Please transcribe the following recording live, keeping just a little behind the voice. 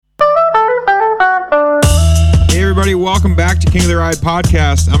everybody. Welcome back to King of the Ride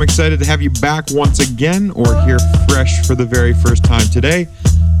podcast. I'm excited to have you back once again or here fresh for the very first time today.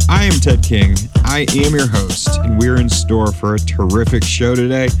 I am Ted King. I am your host, and we're in store for a terrific show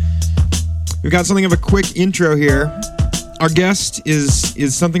today. We've got something of a quick intro here. Our guest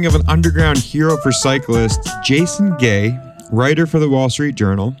is something of an underground hero for cyclists, Jason Gay, writer for the Wall Street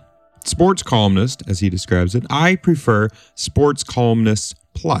Journal, sports columnist, as he describes it. I prefer sports columnist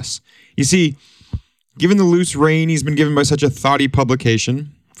plus. You see, given the loose rein he's been given by such a thoughty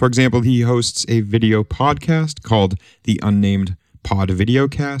publication, for example, he hosts a video podcast called The Unnamed Pod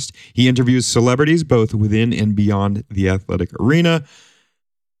Videocast. He interviews celebrities both within and beyond the athletic arena.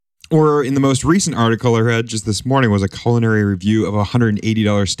 Or in the most recent article I read just this morning was a culinary review of a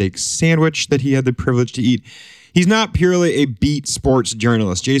 $180 steak sandwich that he had the privilege to eat. He's not purely a beat sports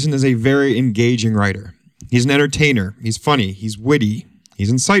journalist. Jason is a very engaging writer. He's an entertainer. He's funny. He's witty.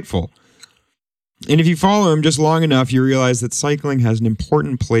 He's insightful. And if you follow him just long enough, you realize that cycling has an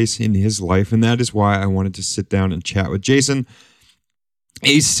important place in his life, and that is why I wanted to sit down and chat with Jason.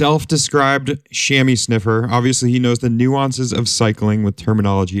 A self-described chamois sniffer. Obviously, he knows the nuances of cycling with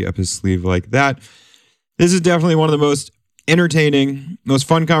terminology up his sleeve like that. This is definitely one of the most entertaining, most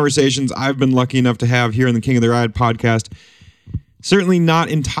fun conversations I've been lucky enough to have here in the King of the Ride podcast. Certainly not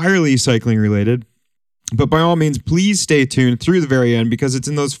entirely cycling related, but by all means, please stay tuned through the very end because it's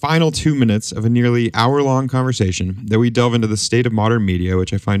in those final 2 minutes of a nearly hour-long conversation that we delve into the state of modern media,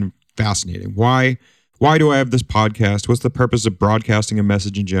 which I find fascinating. Why do I have this podcast? What's the purpose of broadcasting a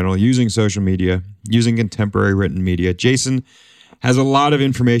message in general, using social media, using contemporary written media? Jason has a lot of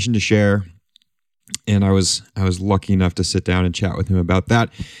information to share, and I was lucky enough to sit down and chat with him about that.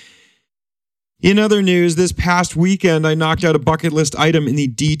 In other news, this past weekend, I knocked out a bucket list item in the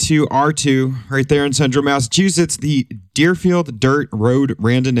D2R2 right there in central Massachusetts, the Deerfield Dirt Road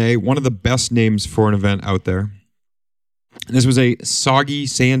Randonnée, one of the best names for an event out there. This was a soggy,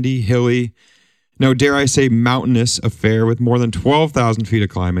 sandy, hilly, no, dare I say, mountainous affair with more than 12,000 feet of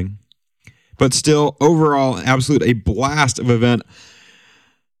climbing. But still, overall, absolute a blast of event.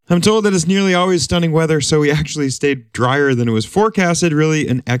 I'm told that it's nearly always stunning weather, so we actually stayed drier than it was forecasted. Really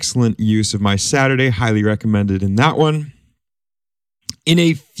an excellent use of my Saturday. Highly recommended in that one. In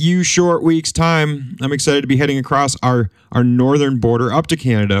a few short weeks' time, I'm excited to be heading across our northern border up to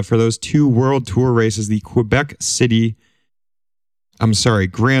Canada for those two World Tour races, the Grand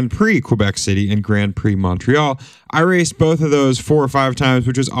Prix Quebec City and Grand Prix Montreal. I raced both of those 4 or 5 times,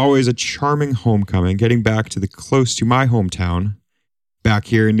 which was always a charming homecoming, getting back to the close to my hometown, back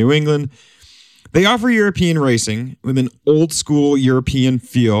here in New England. They offer European racing with an old school European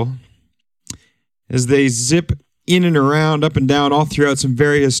feel as they zip in and around, up and down, all throughout some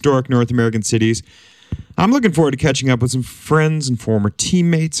very historic North American cities. I'm looking forward to catching up with some friends and former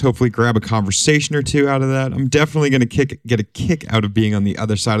teammates, hopefully grab a conversation or two out of that. I'm definitely going to get a kick out of being on the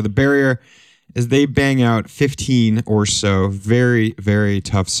other side of the barrier as they bang out 15 or so very, very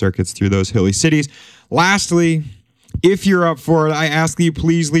tough circuits through those hilly cities. Lastly, if you're up for it, I ask that you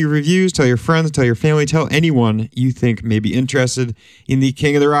please leave reviews, tell your friends, tell your family, tell anyone you think may be interested in the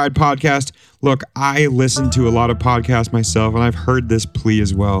King of the Ride podcast. Look, I listen to a lot of podcasts myself, and I've heard this plea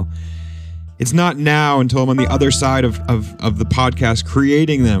as well. It's not now until I'm on the other side of the podcast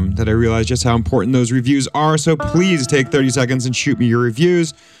creating them that I realize just how important those reviews are. So please take 30 seconds and shoot me your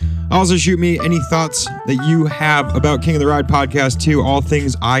reviews. Also shoot me any thoughts that you have about King of the Ride podcast too. All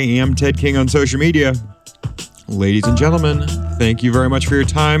things I am Ted King on social media. Ladies and gentlemen, thank you very much for your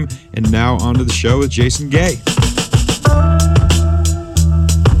time. And now on to the show with Jason Gay.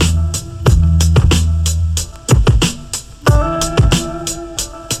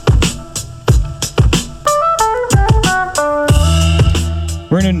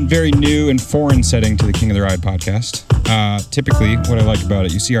 We're in a very new and foreign setting to the King of the Ride podcast. Typically, what I like about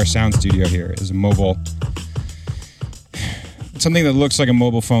it, you see our sound studio here is a mobile, something that looks like a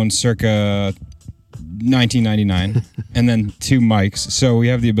mobile phone circa 1999, and then 2 mics. So we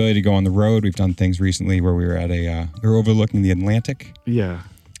have the ability to go on the road. We've done things recently where we were at we were overlooking the Atlantic. Yeah.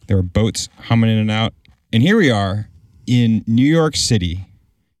 There were boats humming in and out. And here we are in New York City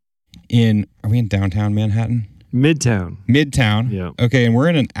are we in downtown Manhattan? Midtown. Yeah. Okay, and we're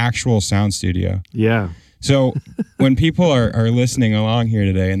in an actual sound studio. Yeah. So when people are listening along here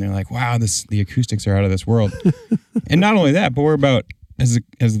today and they're like, wow, the acoustics are out of this world. And not only that, but we're about, as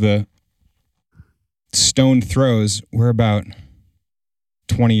the stone throws, we're about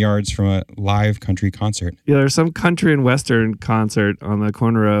 20 yards from a live country concert. Yeah, there's some country and western concert on the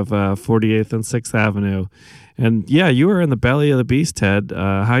corner of 48th and 6th Avenue. And yeah, you were in the belly of the beast, Ted.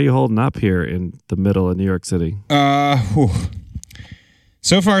 How are you holding up here in the middle of New York City?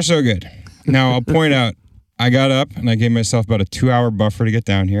 So far, so good. Now, I'll point out, I got up and I gave myself about a 2-hour buffer to get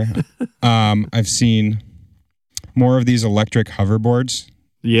down here. I've seen more of these electric hoverboards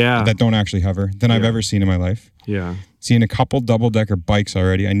that don't actually hover than I've ever seen in my life. Yeah. Seen a couple double-decker bikes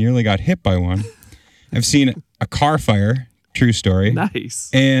already. I nearly got hit by one. I've seen a car fire, true story.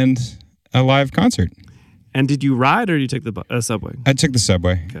 Nice. And a live concert. And did you ride or did you take the subway? I took the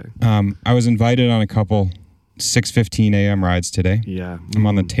subway. Okay. I was invited on a couple 6:15 a.m. rides today. Yeah. I'm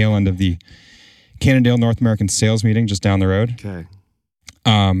on the tail end of the Cannondale North American sales meeting just down the road. Okay.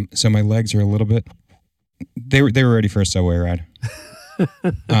 So my legs are a little bit, they were ready for a subway ride.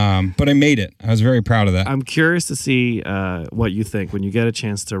 But I made it. I was very proud of that. I'm curious to see what you think when you get a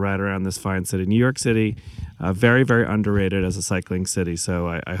chance to ride around this fine city. New York City, very, very underrated as a cycling city.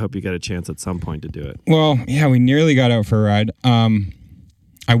 So I hope you get a chance at some point to do it. Well, yeah, we nearly got out for a ride.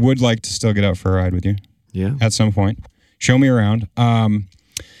 I would like to still get out for a ride with you. Yeah. At some point. Show me around.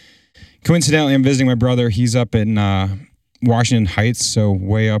 Coincidentally, I'm visiting my brother. He's up in Washington Heights, so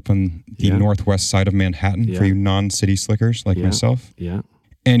way up on the northwest side of Manhattan for you non-city slickers like myself. Yeah.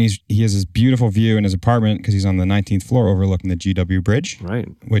 And he has this beautiful view in his apartment because he's on the 19th floor overlooking the GW Bridge. Right.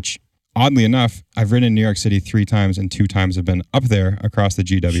 Which, oddly enough, I've ridden in New York City 3 times and 2 times have been up there across the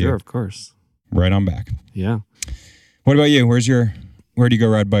GW. Sure, of course. Right on back. Yeah. What about you? Where do you go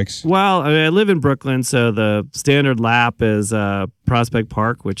ride bikes? Well, I live in Brooklyn, so the standard lap is Prospect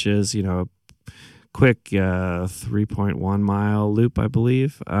Park, which is, quick 3.1 mile loop, I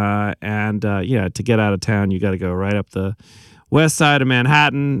believe. To get out of town, you got to go right up the west side of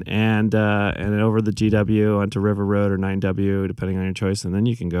Manhattan and then over the GW onto River Road or 9W, depending on your choice. And then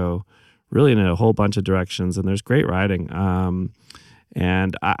you can go really in a whole bunch of directions, and there's great riding.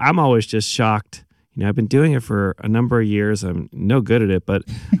 And I'm always just shocked. I've been doing it for a number of years. I'm no good at it, but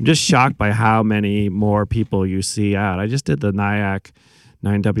I'm just shocked by how many more people you see out. I just did the Nyack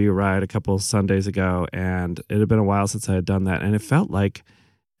 9W ride a couple Sundays ago, and it had been a while since I had done that, and it felt like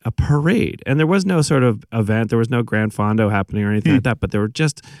a parade. And there was no sort of event. There was no Grand Fondo happening or anything like that, but there were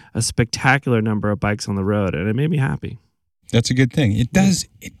just a spectacular number of bikes on the road, and it made me happy. That's a good thing. It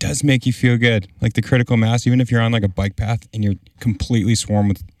does make you feel good. Like the critical mass, even if you're on like a bike path and you're completely swarmed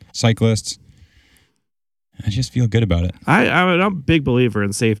with cyclists, I just feel good about it. I'm a big believer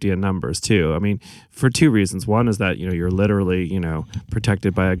in safety in numbers too. I mean, for 2 reasons. One is that, you're literally,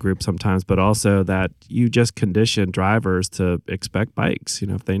 protected by a group sometimes, but also that you just condition drivers to expect bikes.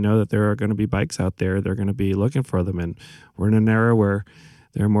 If they know that there are going to be bikes out there, they're going to be looking for them. And we're in an era where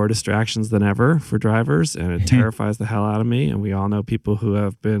there are more distractions than ever for drivers, and it terrifies the hell out of me. And we all know people who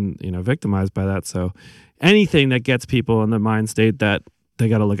have been, victimized by that. So anything that gets people in the mind state that they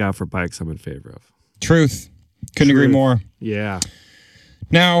got to look out for bikes, I'm in favor of. Truth. Couldn't agree more. Yeah.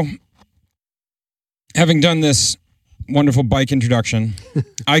 Now, having done this wonderful bike introduction,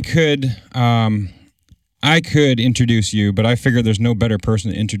 I could introduce you, but I figured there's no better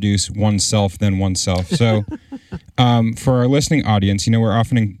person to introduce oneself than oneself. So, for our listening audience, we're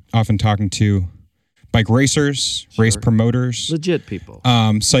often talking to bike racers, race promoters, legit people,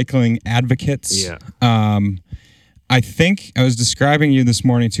 cycling advocates. Yeah. I think I was describing you this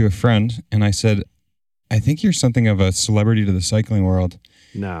morning to a friend, and I said, I think you're something of a celebrity to the cycling world.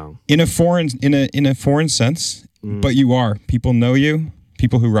 No. In a foreign sense, but you are. People know you.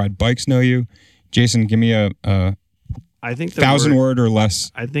 People who ride bikes know you. Jason, give me a I think 1,000-word or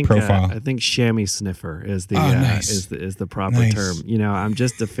less profile. I think chamois sniffer is the nice. is the proper term. I'm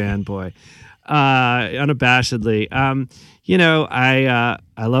just a fanboy, unabashedly. I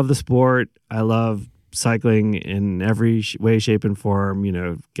love the sport. I love cycling in every way, shape, and form.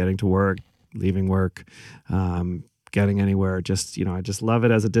 Getting to work, leaving work, getting anywhere. I just love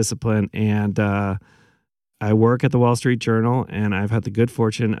it as a discipline. And I work at the Wall Street Journal, and I've had the good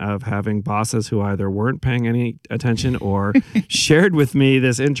fortune of having bosses who either weren't paying any attention or shared with me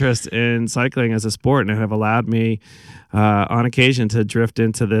this interest in cycling as a sport, and have allowed me on occasion to drift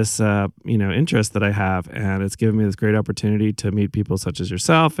into this interest that I have. And it's given me this great opportunity to meet people such as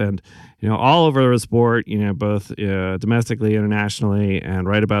yourself and all over the sport, both domestically, internationally, and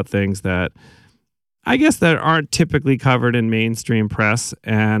write about things that I guess that aren't typically covered in mainstream press.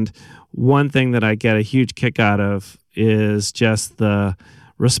 And one thing that I get a huge kick out of is just the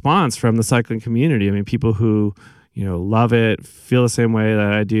response from the cycling community. I mean, people who love it, feel the same way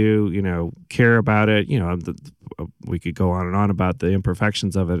that I do, care about it. We could go on and on about the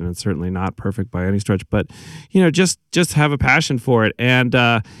imperfections of it, and it's certainly not perfect by any stretch, but, just have a passion for it. And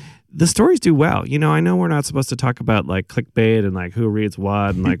the stories do well. I know we're not supposed to talk about like clickbait and like who reads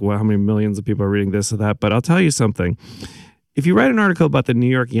what and like how many millions of people are reading this or that, but I'll tell you something. If you write an article about the New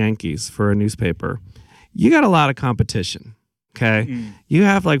York Yankees for a newspaper, you got a lot of competition. Okay. You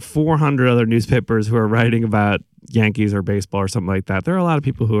have like 400 other newspapers who are writing about Yankees or baseball or something like that. There are a lot of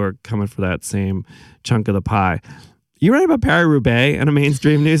people who are coming for that same chunk of the pie. You write about Paris-Roubaix in a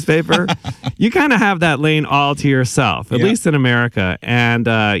mainstream newspaper, you kind of have that lane all to yourself, at least in America, and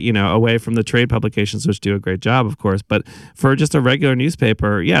away from the trade publications, which do a great job, of course. But for just a regular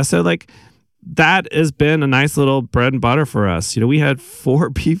newspaper, so like that has been a nice little bread and butter for us. We had 4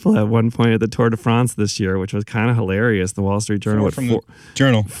 people at one point at the Tour de France this year, which was kind of hilarious. The Wall Street Journal. The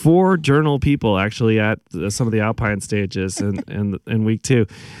Journal. 4 Journal people actually at some of the Alpine stages in week 2.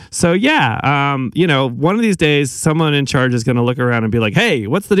 So one of these days, someone in charge is going to look around and be like, "Hey,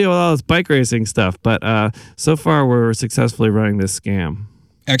 what's the deal with all this bike racing stuff?" But so far, we're successfully running this scam.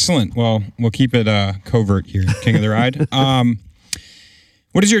 Excellent. Well, we'll keep it covert here, King of the Ride.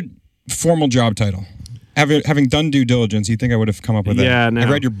 What is your formal job title? Having done due diligence, you think I would have come up with that? Yeah, no. I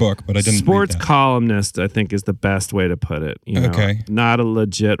read your book, but I didn't. Sports read that. Columnist, I think, is the best way to put it. Okay. Not a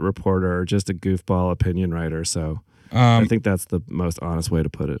legit reporter, just a goofball opinion writer. So I think that's the most honest way to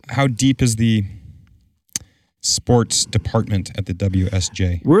put it. How deep is the sports department at the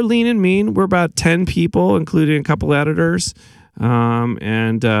WSJ? We're lean and mean. We're about 10 people, including a couple editors.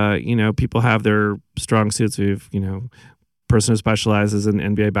 People have their strong suits. We've, person who specializes in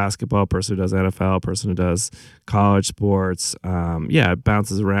NBA basketball, person who does NFL, person who does college sports. It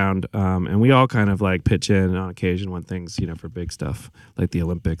bounces around. And we all kind of like pitch in on occasion when things, for big stuff like the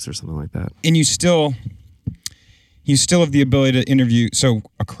Olympics or something like that. And you still have the ability to interview. So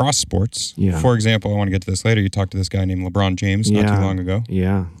across sports, for example, I want to get to this later. You talked to this guy named LeBron James not too long ago.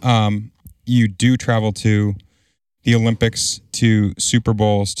 Yeah. You do travel to the Olympics, to Super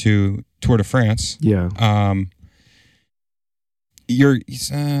Bowls, to Tour de France. Yeah.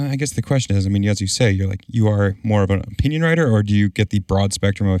 I guess the question is, as you say, you are more of an opinion writer, or do you get the broad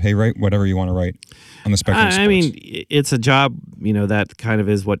spectrum of, hey, write whatever you want to write on the spectrum of sports? It's a job, that kind of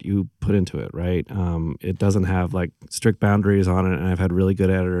is what you put into it, right? It doesn't have like strict boundaries on it, and I've had really good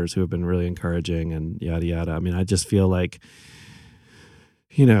editors who have been really encouraging and yada, yada. I just feel like,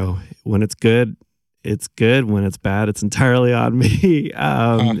 when it's good, it's good. When it's bad, it's entirely on me. We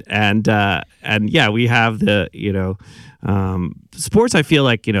have the, sports, I feel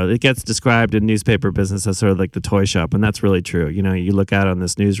like, it gets described in newspaper business as sort of like the toy shop. And that's really true. You look out on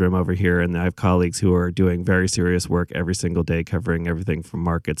this newsroom over here, and I have colleagues who are doing very serious work every single day, covering everything from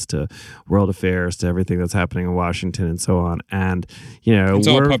markets to world affairs to everything that's happening in Washington and so on. And, it's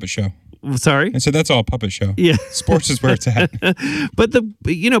all a puppet show. Sorry? And so that's all a puppet show. Yeah. Sports is where it's at. But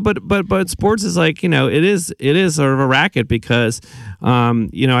sports is like, it is sort of a racket because,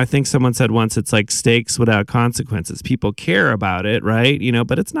 I think someone said once, it's like stakes without consequences. People care about it, right?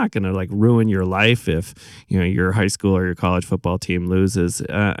 But it's not going to like ruin your life if, your high school or your college football team loses.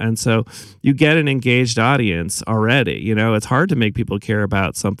 And so you get an engaged audience already. It's hard to make people care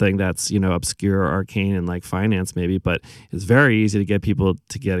about something that's, obscure or arcane and like finance maybe, but it's very easy to get people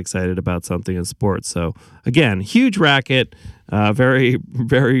to get excited about something in sports. So again, huge racket, very,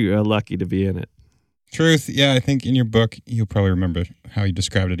 very lucky to be in it. Truth. Yeah, I think in your book, you'll probably remember how you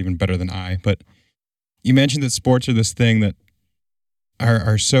described it even better than I, but you mentioned that sports are this thing that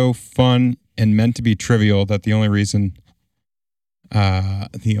are so fun and meant to be trivial that the only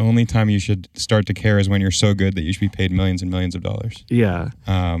time you should start to care is when you're so good that you should be paid millions and millions of dollars. Yeah.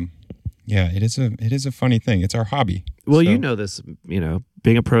 It is a funny thing. It's our hobby. Well, this,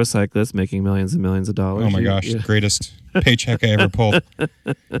 being a pro cyclist, making millions and millions of dollars. Oh my gosh, greatest paycheck I ever pulled.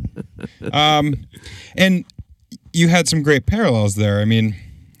 And you had some great parallels there.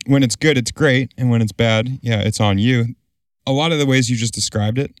 When it's good, it's great. And when it's bad, it's on you. A lot of the ways you just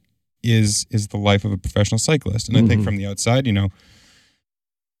described it is the life of a professional cyclist. And I think from the outside,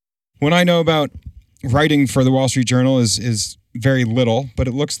 when I know about writing for the Wall Street Journal is very little, but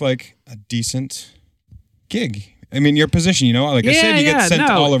it looks like a decent gig. Your position, like I said, you get sent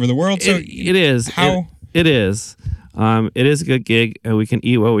all over the world. So it is. How? It is. It is a good gig, and we can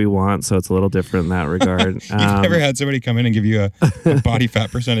eat what we want, so it's a little different in that regard. You've never had somebody come in and give you a body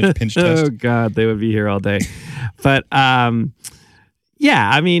fat percentage pinch test? Oh, God, they would be here all day. But, to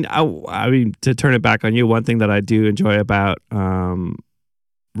turn it back on you, one thing that I do enjoy about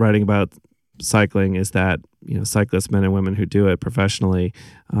writing about cycling is that cyclists, men and women who do it professionally,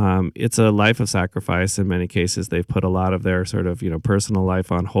 it's a life of sacrifice. In many cases, they've put a lot of their sort of personal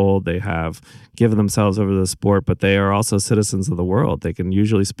life on hold. They have given themselves over to the sport, but they are also citizens of the world. They can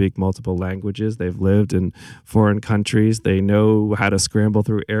usually speak multiple languages. They've lived in foreign countries. They know how to scramble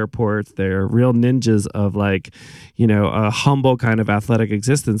through airports. They're real ninjas of a humble kind of athletic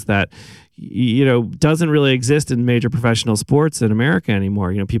existence that doesn't really exist in major professional sports in America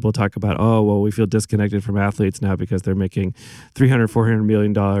anymore. People talk about, we feel disconnected from athletes now because they're making $300-400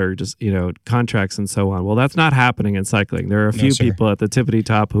 million just contracts and so on. Well, that's not happening in cycling. There are a few people at the tippity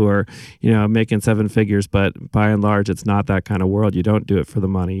top who are making seven figures, but by and large, it's not that kind of world. You don't do it for the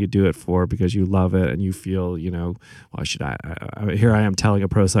money. You do it because you love it and you feel why should I here I am telling a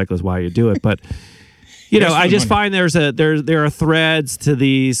pro cyclist why you do it, but I just find there are threads to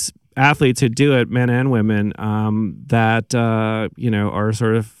these athletes who do it, men and women, that are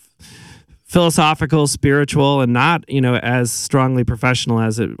sort of philosophical, spiritual, and not as strongly professional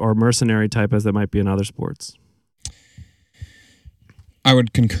as it or mercenary type as it might be in other sports. I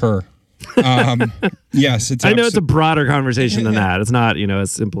would concur. Yes, I know it's a broader conversation than that. It's not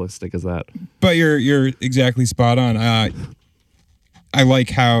as simplistic as that. But you're exactly spot on. I like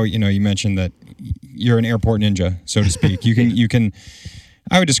how you mentioned that you're an airport ninja, so to speak. You can.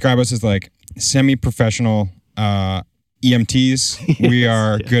 I would describe us as like semi-professional EMTs. We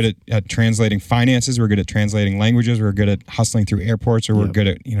are good at translating finances. We're good at translating languages. We're good at hustling through airports, or we're good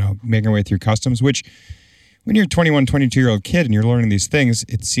at making our way through customs. Which, when you're a 21, 22-year-old kid and you're learning these things,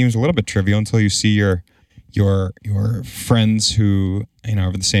 it seems a little bit trivial until you see your friends who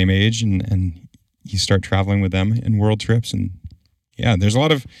are the same age, and you start traveling with them in world trips. And yeah, there's a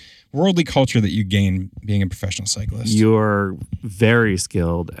lot of worldly culture that you gain being a professional cyclist. You're very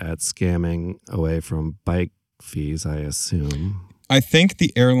skilled at scamming away from bike fees, I assume. I think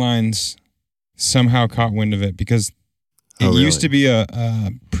the airlines somehow caught wind of it because it used to be a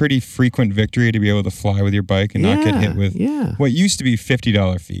pretty frequent victory to be able to fly with your bike and not get hit with what used to be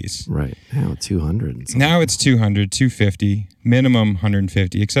 $50 fees. Right. Now it's $200. Now it's $200, $250, minimum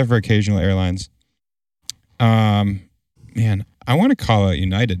 $150, except for occasional airlines. Man, I want to call out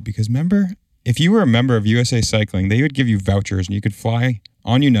United because remember, if you were a member of USA Cycling, they would give you vouchers and you could fly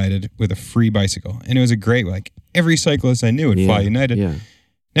on United with a free bicycle. And it was a great, every cyclist I knew would fly United. Yeah.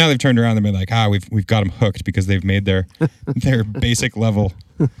 Now they've turned around and been like, we've got them hooked because they've made their basic level.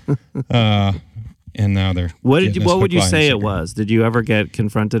 And now they're What would you say it was? Did you ever get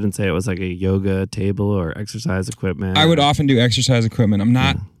confronted and say it was like a yoga table or exercise equipment? I would often do exercise equipment. I'm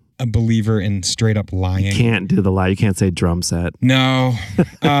not a believer in straight up lying. You can't do the lie. You can't say drum set. No.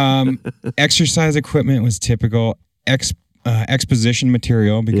 Exercise equipment was typical. Exposition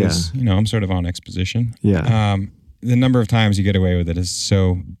material because, I'm sort of on exposition. Yeah. The number of times you get away with it is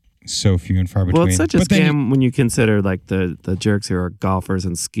so few and far between. Well, it's such a scam when you consider the jerks who are golfers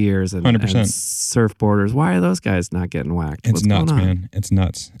and skiers and surfboarders. Why are those guys not getting whacked? It's nuts, man. It's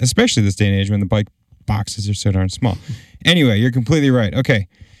nuts. Especially this day and age when the bike boxes are so darn small. Anyway, you're completely right. Okay.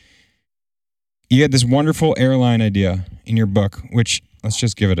 You had this wonderful airline idea in your book, which let's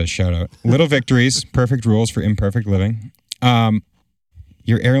just give it a shout out. Little Victories, Perfect Rules for Imperfect Living.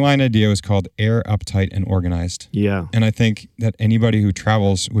 Your airline idea was called Air Uptight and Organized. Yeah. And I think that anybody who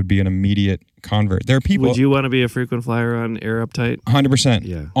travels would be an immediate convert. There are people. Would you want to be a frequent flyer on Air Uptight? 100%.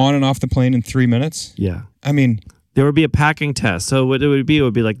 Yeah. On and off the plane in 3 minutes? Yeah. I mean, there would be a packing test. So what it would be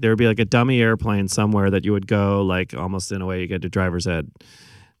like there would be like a dummy airplane somewhere that you would go almost in a way you get a driver's ed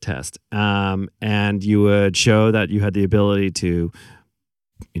test. And you would show that you had the ability to,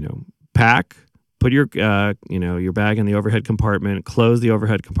 pack, put your your bag in the overhead compartment, close the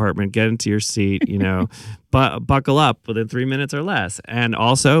overhead compartment, get into your seat, buckle up within 3 minutes or less. And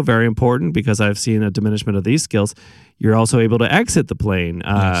also very important because I've seen a diminishment of these skills, you're also able to exit the plane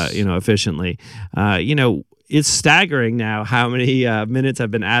efficiently. It's staggering now how many minutes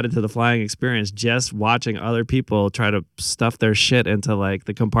have been added to the flying experience just watching other people try to stuff their shit into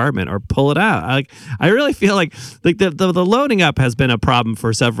the compartment or pull it out. I really feel like the loading up has been a problem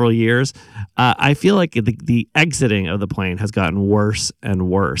for several years. I feel like the exiting of the plane has gotten worse and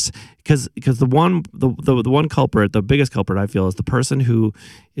worse because the one culprit, the biggest culprit I feel is the person who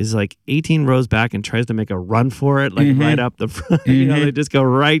is 18 rows back and tries to make a run for it, right up the front. They just go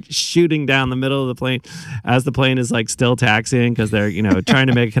right shooting down the middle of the plane as the plane is still taxiing because they're trying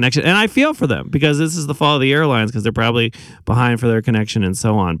to make a connection. And I feel for them because this is the fault of the airlines because they're probably behind for their connection and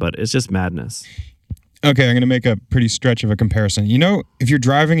so on. But it's just madness. Okay, I'm going to make a pretty stretch of a comparison. If you're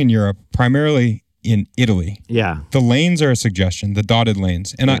driving in Europe, primarily in Italy, the lanes are a suggestion, the dotted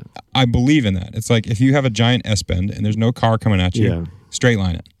lanes. And I believe in that. It's like if you have a giant S-bend and there's no car coming at you, straight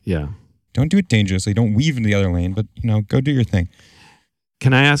line it. Yeah. Don't do it dangerously. Don't weave into the other lane, but, go do your thing.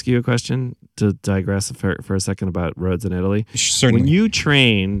 Can I ask you a question to digress for a second about roads in Italy? Certainly. When you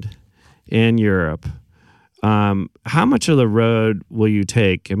trained in Europe, how much of the road will you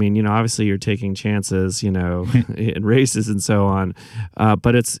take? I mean, obviously you're taking chances, in races and so on,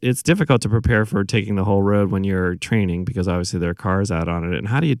 but it's difficult to prepare for taking the whole road when you're training because obviously there are cars out on it. And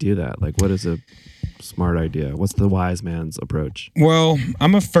how do you do that? What is a smart idea? What's the wise man's approach? Well,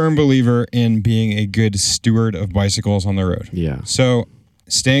 I'm a firm believer in being a good steward of bicycles on the road. Yeah. So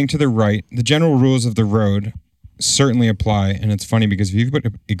staying to the right, the general rules of the road certainly apply. And it's funny because if you've got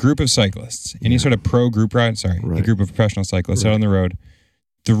a group of cyclists, any sort of pro group ride, a Right. group of professional cyclists out on the road,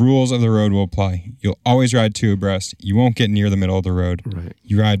 the rules of the road will apply. You'll always ride two abreast. You won't get near the middle of the road. Right.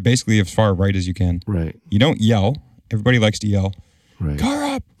 You ride basically as far right as you can. Right. You don't yell. Everybody likes to yell. Right. Car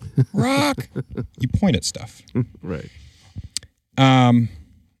up, rock. You point at stuff. Right.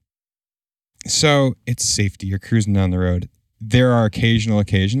 So it's safety. You're cruising down the road. There are occasional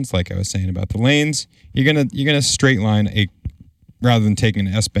occasions, like I was saying about the lanes. You're gonna straight line rather than taking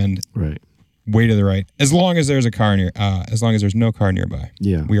an S bend Right. way to the right. As long as there's a car as long as there's no car nearby.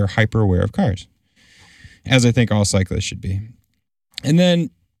 Yeah. We are hyper aware of cars, as I think all cyclists should be. And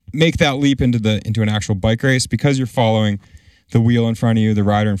then make that leap into an actual bike race because you're following the wheel in front of you, the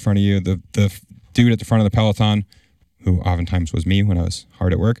rider in front of you, the dude at the front of the peloton, who oftentimes was me when I was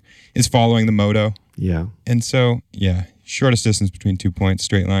hard at work, is following the moto. Yeah. And so, yeah, shortest distance between 2 points,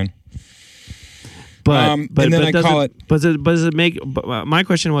 straight line. But and then I call it. But does it make? My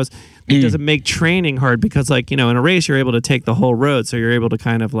question was, does it make training hard? Because in a race you're able to take the whole road, so you're able to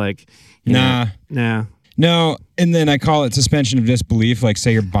kind of Nah. No, and then I call it suspension of disbelief. Like,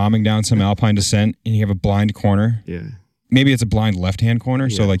 say you're bombing down some alpine descent and you have a blind corner. Yeah. Maybe it's a blind left-hand corner,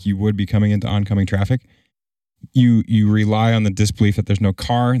 so like you would be coming into oncoming traffic. You rely on the disbelief that there's no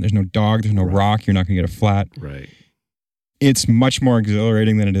car, there's no dog, there's no rock, you're not going to get a flat. Right. It's much more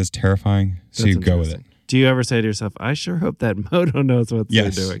exhilarating than it is terrifying, so That's you go with it. Do you ever say to yourself, I sure hope that moto knows what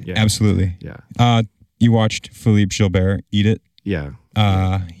they're doing? Yeah. Absolutely. Yeah. You watched Philippe Gilbert eat it. Yeah.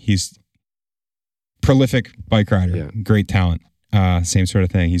 He's prolific bike rider, great talent. Same sort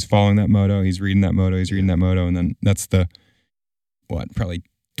of thing. He's following that moto. He's reading that moto. And then that's the, probably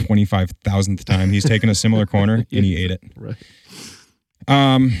 25,000th time he's taken a similar corner and he ate it. Right.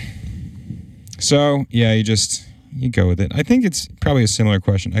 So yeah, you go with it. I think it's probably a similar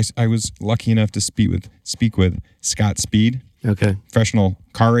question. I was lucky enough to speak with Scott Speed, Okay. professional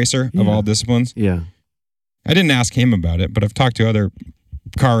car racer of all disciplines. Yeah. I didn't ask him about it, but I've talked to other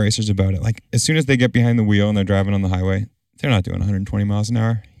car racers about it. Like, as soon as they get behind the wheel and they're driving on the highway, they're not doing 120 miles an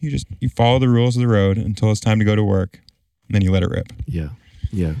hour. You follow the rules of the road until it's time to go to work, and then you let it rip. Yeah.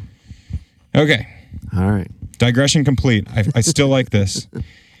 Yeah. Okay. All right. Digression complete. I still like this.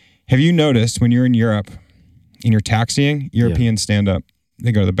 Have you noticed when you're in Europe, and you're taxiing, Europeans stand up.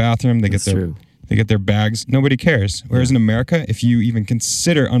 They go to the bathroom. They get their bags. Nobody cares. Whereas in America, if you even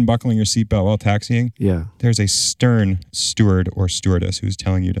consider unbuckling your seatbelt while taxiing, there's a stern steward or stewardess who's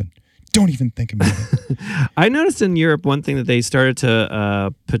telling you to don't even think about it. I noticed in Europe one thing that they started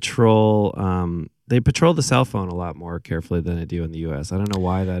to patrol. They patrol the cell phone a lot more carefully than they do in the U.S. I don't know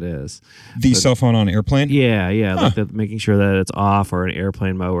why that is. The cell phone on airplane? Yeah. Like making sure that it's off or in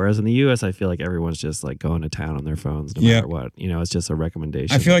airplane mode. Whereas in the U.S., I feel like everyone's just like going to town on their phones no matter what. It's just a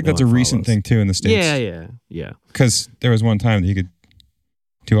recommendation. I feel like that's a recent thing too in the States. Yeah. Because there was one time that you could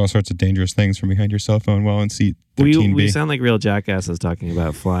do all sorts of dangerous things from behind your cell phone while in seat 13B. We sound like real jackasses talking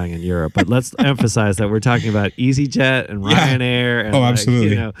about flying in Europe, but let's emphasize that we're talking about EasyJet and Ryanair and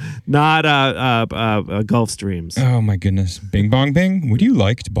absolutely. Not Gulfstreams. Oh my goodness. Bing bong bing. Would you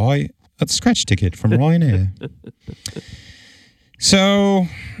like to buy a scratch ticket from Ryanair? So,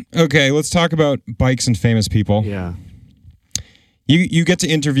 okay, let's talk about bikes and famous people. Yeah. You get to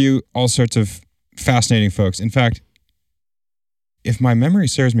interview all sorts of fascinating folks. In fact, if my memory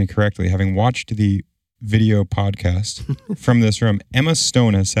serves me correctly, having watched the video podcast from this room, Emma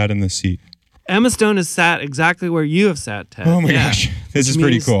Stone has sat in this seat. Emma Stone has sat exactly where you have sat, Ted. Oh my gosh. This is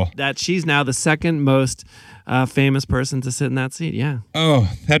pretty cool. That she's now the second most famous person to sit in that seat. Yeah.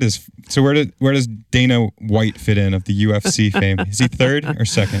 Oh, that is. So where does Dana White fit in of the UFC fame? Is he third or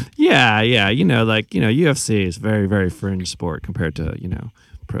second? Yeah. UFC is very, very fringe sport compared to,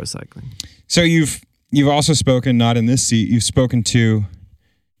 pro cycling. So You've also spoken, not in this seat, you've spoken to,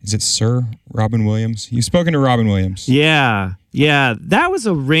 is it Sir Robin Williams? You've spoken to Robin Williams. Yeah. That was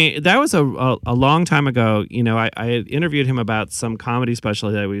a long time ago. I had interviewed him about some comedy special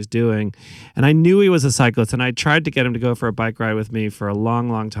that he was doing, and I knew he was a cyclist, and I tried to get him to go for a bike ride with me for a long,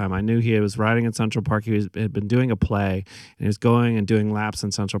 long time. I knew he was riding in Central Park. He had been doing a play, and he was going and doing laps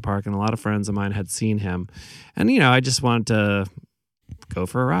in Central Park, and a lot of friends of mine had seen him. And, I just wanted to go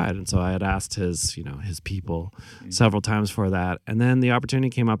for a ride. And so I had asked his people several times for that. And then the opportunity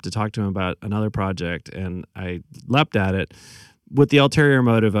came up to talk to him about another project, and I leapt at it with the ulterior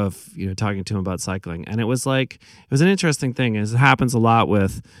motive of, talking to him about cycling. And it was an interesting thing, as it happens a lot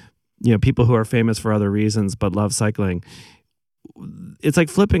with, people who are famous for other reasons but love cycling. it's like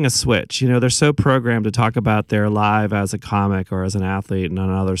flipping a switch. You know, they're so programmed to talk about their life as a comic or as an athlete in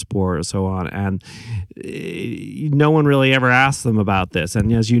another sport or so on. And no one really ever asks them about this.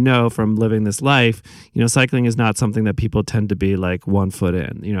 And as you know from living this life, you know, cycling is not something that people tend to be like 1 foot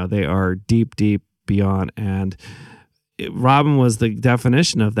in. You know, they are deep, deep beyond. And Robin was the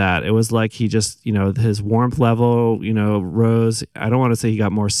definition of that. It was like he just, you know, his warmth level, you know, rose. I don't want to say he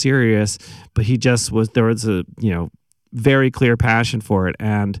got more serious, but he just was, there was a, you know, very clear passion for it.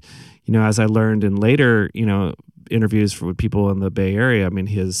 And, you know, as I learned in later, you know, interviews with people in the Bay Area, I mean,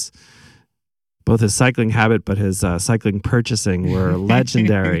 both his cycling habit, but his cycling purchasing were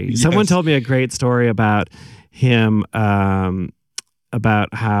legendary. Yes. Someone told me a great story about him,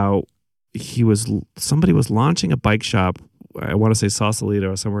 about how somebody was launching a bike shop. I want to say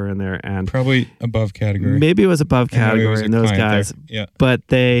Sausalito or somewhere in there, and probably above category. Maybe it was above category, and those guys. There. Yeah. But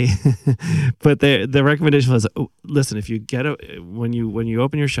the recommendation was, listen, if you get when you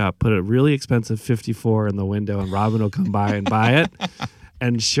open your shop, put a really expensive 54 in the window, and Robin will come by and buy it.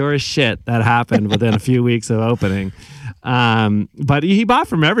 And sure as shit, that happened within a few weeks of opening. But he bought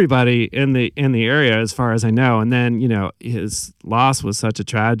from everybody in the area, as far as I know. And then, you know, his loss was such a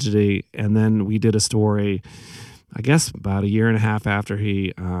tragedy. And then we did a story, I guess about a year and a half after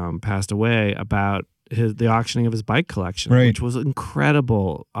he passed away, about the auctioning of his bike collection, right, which was an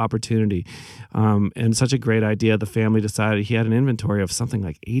incredible opportunity and such a great idea. The family decided he had an inventory of something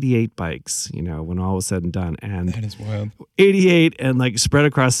like 88 bikes, you know, when all was said and done. And that is wild. 88 and like spread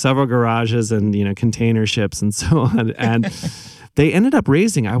across several garages and, you know, container ships and so on. And they ended up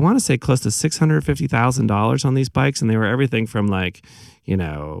raising, I want to say, close to $650,000 on these bikes. And they were everything from like, you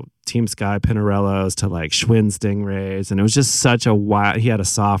know, Team Sky Pinarellos to like Schwinn Stingrays. And it was just such a wild, he had a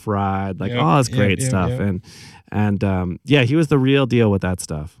soft ride, like all this great stuff. Yep. And he was the real deal with that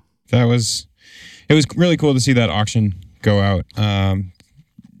stuff. It was really cool to see that auction go out.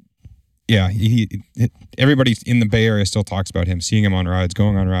 Everybody in the Bay Area still talks about him, seeing him on rides,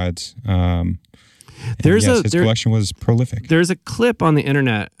 going on rides. His collection was prolific. There's a clip on the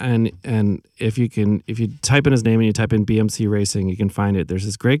internet, and if you type in his name and you type in BMC Racing, you can find it. There's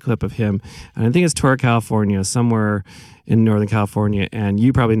this great clip of him, and I think it's Tour California, somewhere in Northern California, and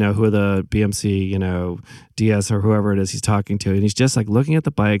you probably know who the BMC, you know, DS or whoever it is he's talking to, and he's just like looking at the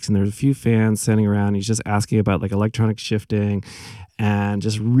bikes, and there's a few fans standing around. He's just asking about like electronic shifting, and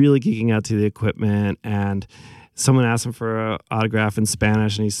just really geeking out to the equipment. And someone asks him for an autograph in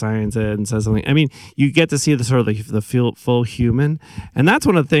Spanish, and he signs it and says something. I mean, you get to see the sort of the full human, and that's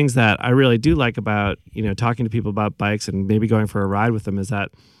one of the things that I really do like about, you know, talking to people about bikes and maybe going for a ride with them, is that,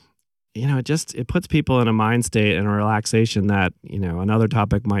 you know, it puts people in a mind state and a relaxation that, you know, another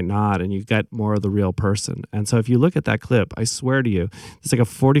topic might not, and you get more of the real person. And so if you look at that clip, I swear to you, it's like a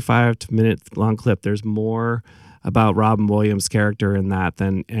 45-minute long clip. There's more about Robin Williams' character in that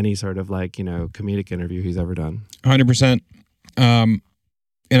than any sort of like, you know, comedic interview he's ever done. 100%. And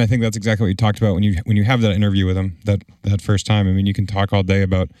I think that's exactly what you talked about when you have that interview with him that first time. I mean, you can talk all day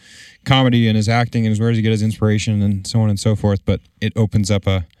about comedy and his acting and where does he get his inspiration and so on and so forth, but it opens up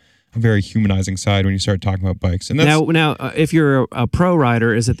a very humanizing side when you start talking about bikes. And that's, now, if you're a pro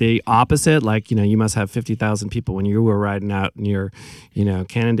rider, is it the opposite? Like, you know, you must have 50,000 people when you were riding out in your, you know,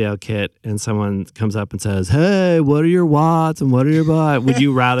 Cannondale kit, and someone comes up and says, "Hey, what are your watts and what are your butt?" Would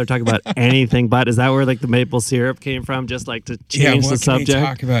you rather talk about anything but? Is that where like the maple syrup came from? Just like to change the subject? Yeah,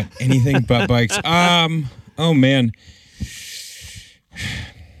 talk about anything but bikes. Oh man.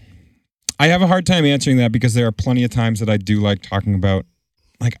 I have a hard time answering that because there are plenty of times that I do like talking about,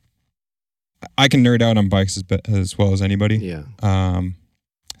 like, I can nerd out on bikes as well as anybody. Yeah.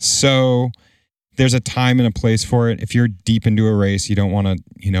 So there's a time and a place for it. If you're deep into a race, you don't want to,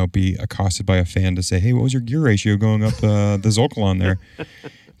 you know, be accosted by a fan to say, "Hey, what was your gear ratio going up the Zolkalon there?"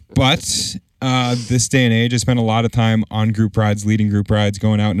 But this day and age, I spend a lot of time on group rides, leading group rides,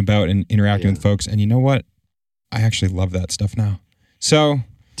 going out and about and interacting with folks. And you know what? I actually love that stuff now. So,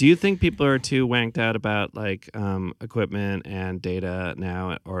 do you think people are too wanked out about like equipment and data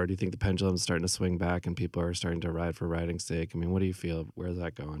now, or do you think the pendulum's starting to swing back and people are starting to ride for riding's sake? I mean, what do you feel? Where's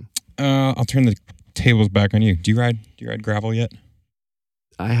that going? I'll turn the tables back on you. Do you ride gravel yet?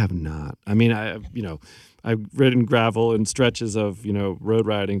 I have not. I mean, I've ridden gravel in stretches of, you know, road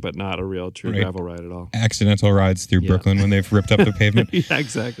riding, but not a real true gravel ride at all. Accidental rides through Brooklyn when they've ripped up the pavement. Yeah,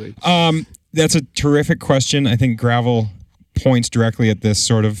 exactly. That's a terrific question. I think gravel points directly at this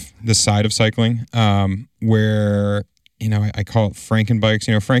side of cycling, where, you know, I call it Frankenbikes.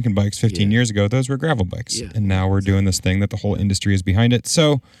 You know, Frankenbikes 15 years ago, those were gravel bikes. Yeah. And now we're doing this thing that the whole industry is behind it.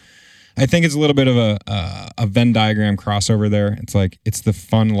 So I think it's a little bit of a Venn diagram crossover there. It's like it's the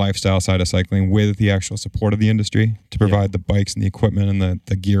fun lifestyle side of cycling with the actual support of the industry to provide the bikes and the equipment and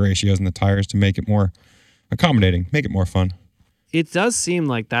the gear ratios and the tires to make it more accommodating, make it more fun. It does seem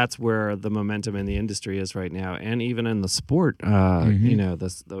like that's where the momentum in the industry is right now, and even in the sport. You know,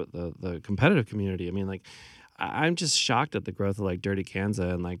 the competitive community. I mean, like, I'm just shocked at the growth of like Dirty Kansas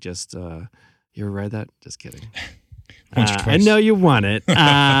and like just. You ever read that? Just kidding. I know you won it, but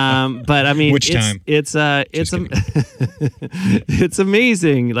I mean, Which time? It's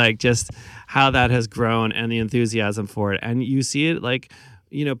amazing, like just how that has grown and the enthusiasm for it, and you see it like,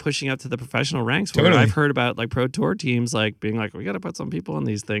 you know, pushing up to the professional ranks. Where Totally. I've heard about like pro tour teams like being like, we got to put some people in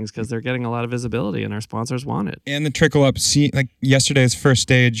these things because they're getting a lot of visibility and our sponsors want it. And the trickle up, like yesterday's first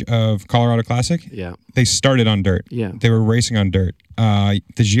stage of Colorado Classic, Yeah, they started on dirt. yeah, They were racing on dirt.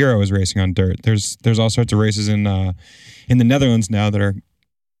 The Giro is racing on dirt. There's all sorts of races in the Netherlands now that are,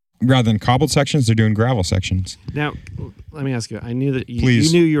 rather than cobbled sections, they're doing gravel sections. Now, let me ask you. I knew that you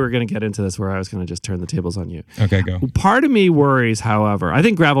Please. knew you were going to get into this where I was going to just turn the tables on you. Okay, go. Part of me worries, however, I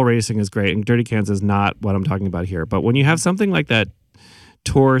think gravel racing is great, and Dirty Kansas is not what I'm talking about here. But when you have something like that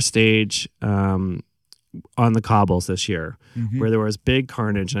tour stage on the cobbles this year, where there was big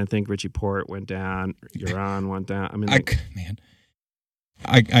carnage, and I think Richie Port went down, Uran went down. I mean,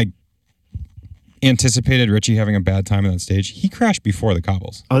 I anticipated Richie having a bad time on that stage. He crashed before the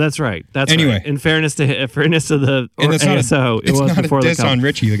cobbles. oh, that's right. That's Anyway. right. In fairness to the And it's ASO, it it's was not a before the diss cobbles. on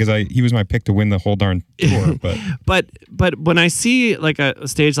Richie because he was my pick to win the whole darn tour. But But when I see like a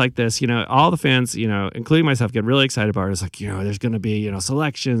stage like this, you know, all the fans, you know, including myself, get really excited about it. It's like, you know, there's going to be, you know,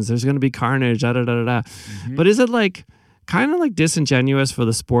 selections, there's going to be carnage, da da da da. But is it like kind of like disingenuous for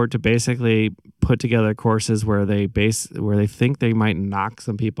the sport to basically put together courses where they think they might knock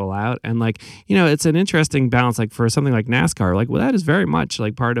some people out? And like, you know, it's an interesting balance. Like for something like NASCAR, like, well, that is very much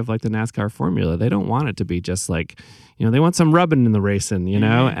like part of like the NASCAR formula. They don't want it to be just like, you know, they want some rubbing in the racing, you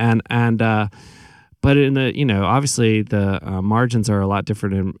know, but in the, you know, obviously the margins are a lot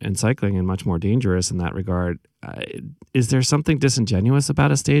different in cycling and much more dangerous in that regard. Is there something disingenuous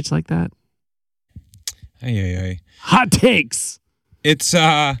about a stage like that? Hot takes. it's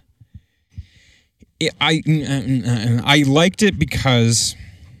I liked it because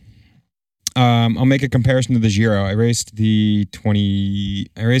I'll make a comparison to the Giro. I raced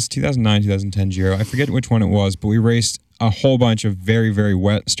 2009, 2010 Giro. I forget which one it was, but we raced a whole bunch of very, very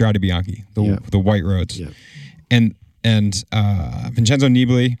wet Strade Bianchi, the white roads. Yeah. And Vincenzo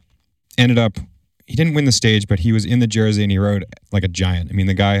Nibali ended up, he didn't win the stage, but he was in the jersey and he rode like a giant. I mean,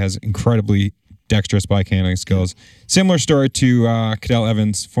 the guy has incredibly dexterous bike handling skills. Similar story to Cadel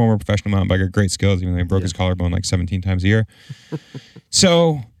Evans, former professional mountain biker, great skills, even though he broke his collarbone like 17 times a year.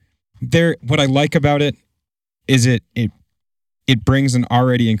 So what I like about it is it brings an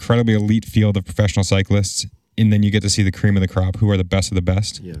already incredibly elite field of professional cyclists, and then you get to see the cream of the crop, who are the best of the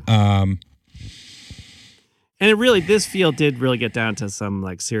best. Yeah. And it really, this field did really get down to some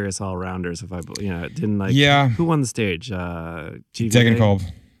like serious all-rounders. If I, you know, it didn't like. Yeah. Who won the stage? GVA? Degenkolb.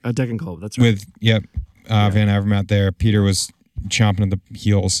 Degenkolb. That's right. With Van Avermaet there. Peter was chomping at the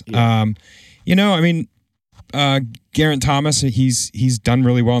heels. Yeah. You know, I mean, Geraint Thomas, he's done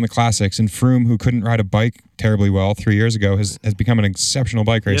really well in the classics, and Froome, who couldn't ride a bike terribly well 3 years ago, has become an exceptional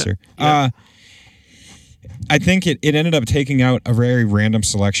bike racer. Yeah. I think it ended up taking out a very random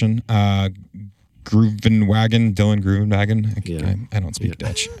selection. Dylan Groenewegen. I don't speak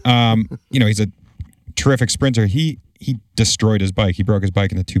Dutch. You know, he's a terrific sprinter. He destroyed his bike. He broke his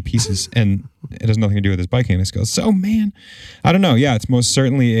bike into two pieces, and it has nothing to do with his bike handling skills. So, man, I don't know. Yeah, it's most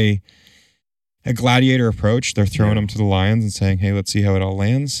certainly a gladiator approach. They're throwing him to the lions and saying, hey, let's see how it all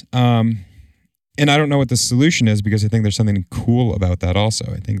lands. And I don't know what the solution is, because I think there's something cool about that also.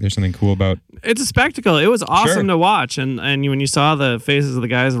 I think there's something cool about... It's a spectacle. It was awesome Sure. to watch. And when you saw the faces of the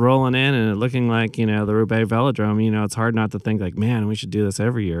guys rolling in and it looking like, you know, the Roubaix Velodrome, you know, it's hard not to think like, man, we should do this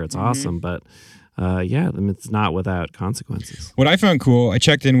every year. It's awesome. But it's not without consequences. What I found cool, I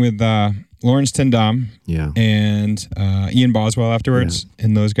checked in with Lawrence Tendam Yeah. and Ian Boswell afterwards,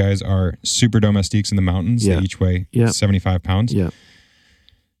 and those guys are super domestiques in the mountains. Yeah. They each weigh Yeah. 75 pounds. Yeah.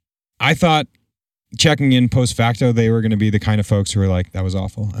 I thought, checking in post facto, they were going to be the kind of folks who were like, that was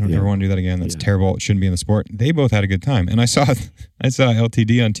awful. I don't ever want to do that again. That's terrible. It shouldn't be in the sport. They both had a good time. And I saw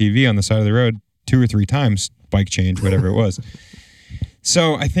LTD on TV on the side of the road 2 or 3 times, bike change, whatever it was.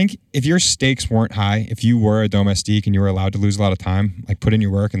 So I think if your stakes weren't high, if you were a domestique and you were allowed to lose a lot of time, like put in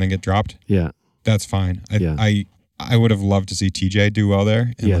your work and then get dropped, that's fine. I would have loved to see TJ do well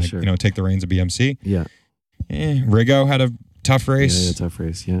there and you know, take the reins of BMC. Yeah. Rigo had a tough race. Yeah, tough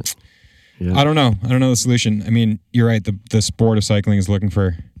race. Yeah. I don't know the solution. I mean, you're right. The sport of cycling is looking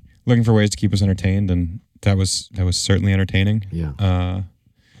for looking for ways to keep us entertained, and that was certainly entertaining. Yeah.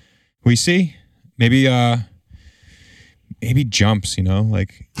 We see maybe jumps,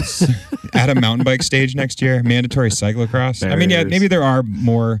 like at a mountain bike stage next year, mandatory cyclocross. I mean, yeah, maybe there are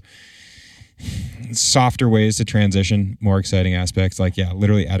more softer ways to transition, more exciting aspects, like, yeah,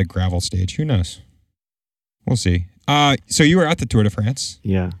 literally at a gravel stage. Who knows? We'll see. So you were at the Tour de France.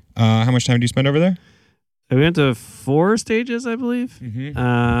 Yeah. How much time did you spend over there? We went to 4 stages, I believe. Mm-hmm.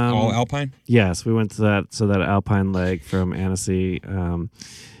 All Alpine? Yes, we went to that Alpine leg from Annecy.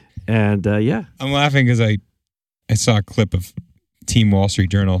 And yeah. I'm laughing because I saw a clip of Team Wall Street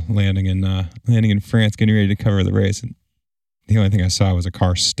Journal landing in France, getting ready to cover the race, and the only thing I saw was a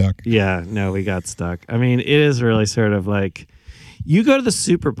car stuck. Yeah, no, we got stuck. I mean, it is really sort of like you go to the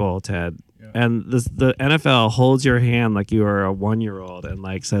Super Bowl, Ted, and the NFL holds your hand like you are a 1-year-old and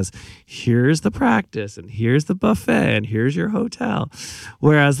like says, here's the practice and here's the buffet and here's your hotel.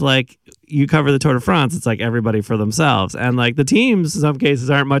 Whereas like you cover the Tour de France, it's like everybody for themselves. And like the teams in some cases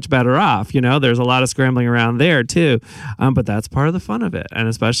aren't much better off. There's a lot of scrambling around there too. But that's part of the fun of it. And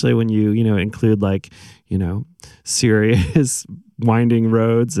especially when you include like, serious winding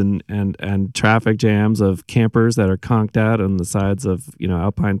roads and traffic jams of campers that are conked out on the sides of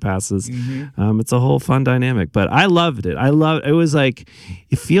alpine passes. Mm-hmm. It's a whole fun dynamic, but I loved it. It was like,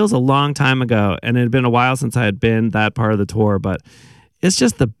 it feels a long time ago, and it had been a while since I had been that part of the tour, but it's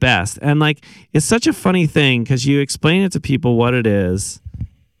just the best. And like, it's such a funny thing because you explain it to people what it is,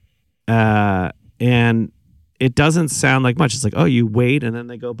 and it doesn't sound like much. It's like, oh, you wait and then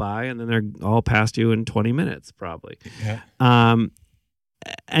they go by and then they're all past you in 20 minutes probably. Yeah.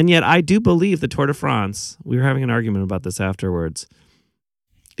 And yet I do believe the Tour de France, we were having an argument about this afterwards,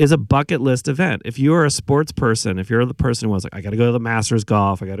 is a bucket list event. If you are a sports person, if you're the person who was like, I got to go to the Masters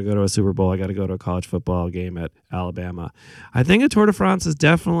golf, I got to go to a Super Bowl, I got to go to a college football game at Alabama, I think a Tour de France is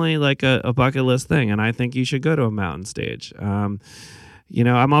definitely like a bucket list thing. And I think you should go to a mountain stage. I'm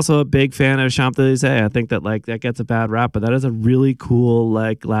also a big fan of Champs-Élysées. I think that like that gets a bad rap, but that is a really cool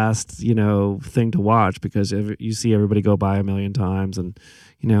like last thing to watch because you see everybody go by a million times and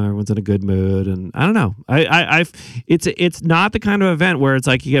everyone's in a good mood, and I don't know. It's not the kind of event where it's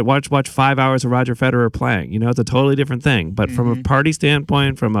like you get watch 5 hours of Roger Federer playing. It's a totally different thing. But from a party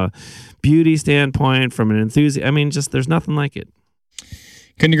standpoint, from a beauty standpoint, from an enthusiasm, I mean, just there's nothing like it.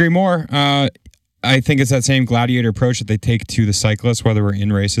 Couldn't agree more. I think it's that same gladiator approach that they take to the cyclists, whether we're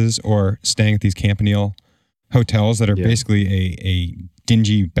in races or staying at these campanile hotels that are basically a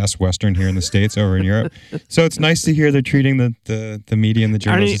dingy Best Western here in the States over in Europe. So it's nice to hear they're treating the media and the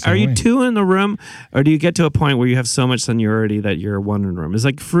journalists. Are you two in the room, or do you get to a point where you have so much seniority that you're one in the room? Is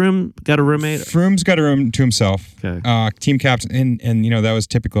like Froome got a roommate? Froome's got a room to himself. Okay. Team captain, and that was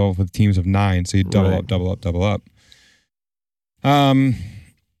typical with teams of 9, so you double up.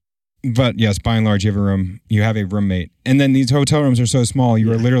 But yes, by and large, you have a roommate. And then these hotel rooms are so small,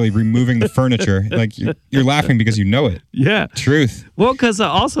 you are literally removing the furniture. Like you're laughing because you know it. Yeah. Truth. Well, because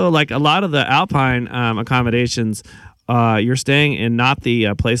also like a lot of the Alpine accommodations, you're staying in not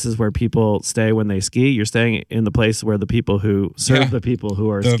the places where people stay when they ski. You're staying in the place where the people who serve the people who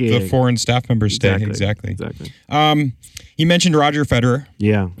are skiing. The foreign staff members stay. Exactly. You mentioned Roger Federer.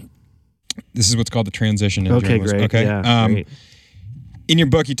 Yeah. This is what's called the transition in journalism. Great. Okay. Yeah, great. In your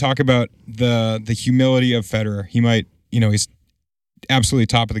book, you talk about the humility of Federer. He might, he's absolutely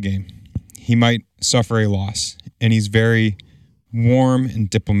top of the game. He might suffer a loss, and he's very warm and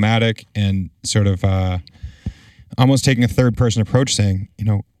diplomatic and sort of almost taking a third-person approach, saying,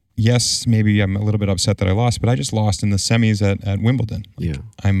 yes, maybe I'm a little bit upset that I lost, but I just lost in the semis at Wimbledon. Yeah,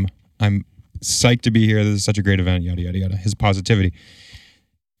 I'm psyched to be here. This is such a great event. Yada yada yada. His positivity.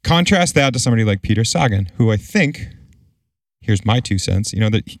 Contrast that to somebody like Peter Sagan, who I think. Here's my 2 cents.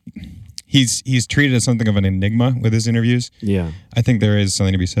 That he's treated as something of an enigma with his interviews. Yeah, I think there is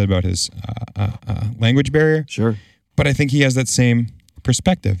something to be said about his language barrier. Sure, but I think he has that same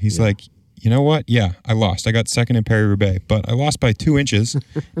perspective. He's like, you know what? Yeah, I lost. I got second in Paris-Roubaix, but I lost by 2 inches,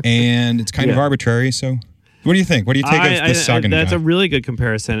 and it's kind of arbitrary. So, what do you think? What do you think of this Sagan guy? That's a really good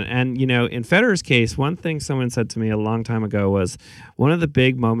comparison. And, in Federer's case, one thing someone said to me a long time ago was one of the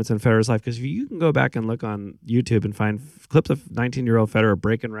big moments in Federer's life, because you can go back and look on YouTube and find clips of 19-year-old Federer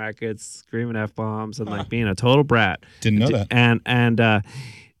breaking rackets, screaming F-bombs, and like being a total brat. Didn't know that. And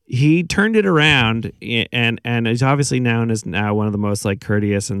he turned it around and is obviously known as now one of the most like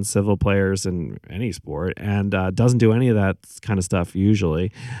courteous and civil players in any sport, and doesn't do any of that kind of stuff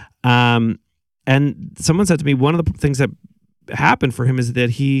usually. And someone said to me, one of the things that happened for him is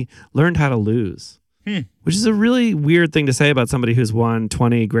that he learned how to lose, which is a really weird thing to say about somebody who's won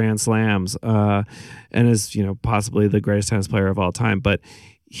 20 Grand Slams and is, possibly the greatest tennis player of all time. But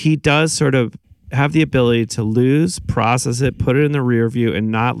he does sort of have the ability to lose, process it, put it in the rear view,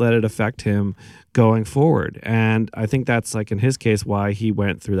 and not let it affect him going forward. And I think that's, like, in his case, why he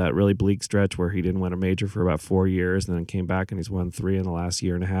went through that really bleak stretch where he didn't win a major for about 4 years and then came back and he's won 3 in the last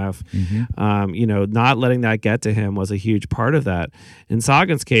year and a half. You know, not letting that get to him was a huge part of that. In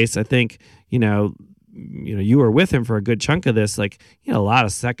Sagan's case, I think, you were with him for a good chunk of this. Like, a lot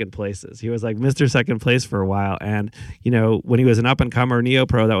of second places. He was like Mr. Second Place for a while. And, when he was an up-and-comer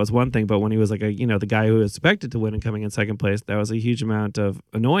neo-pro, that was one thing. But when he was like the guy who was expected to win and coming in second place, that was a huge amount of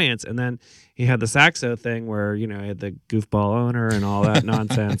annoyance. And then he had the Saxo thing where, he had the goofball owner and all that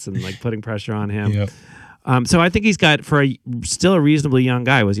nonsense and, like, putting pressure on him. Yep. So I think he's got, for still a reasonably young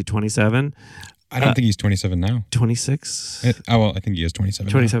guy, was he 27? I don't think he's 27 now. 26? I think he is 27.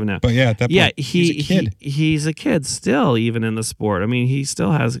 27 now. But yeah, at that point, he's a kid. He's a kid still, even in the sport. I mean, he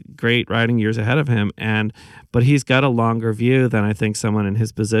still has great riding years ahead of him, but he's got a longer view than I think someone in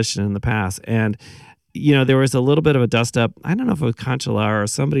his position in the past. And there was a little bit of a dust up. I don't know if it was Cancellara or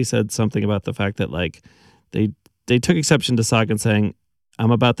somebody said something about the fact that, like, they took exception to Sagan saying,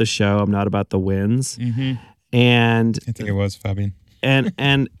 "I'm about the show. I'm not about the wins." Mm-hmm. And I think it was Fabian.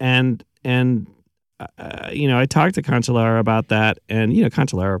 I talked to Cancellara about that, and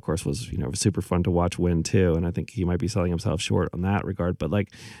Cancellara, of course, was super fun to watch win too, and I think he might be selling himself short on that regard. But,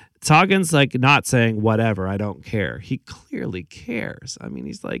 like, Sagan's, like, not saying whatever, I don't care. He clearly cares. I mean,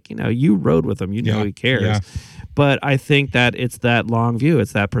 he's like, you rode with him, he cares. Yeah. But I think that it's that long view,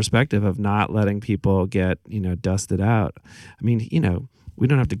 it's that perspective of not letting people get dusted out. I mean, we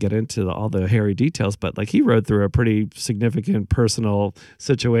don't have to get into all the hairy details, but, like, he rode through a pretty significant personal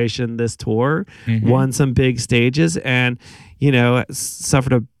situation this tour, won some big stages, and,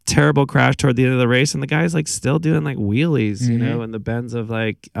 suffered a terrible crash toward the end of the race. And the guy's, like, still doing, like, wheelies, in the bends of,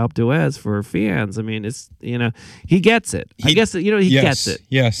 like, Alpe d'Huez for fans. I mean, it's, he gets it. I guess, he gets it.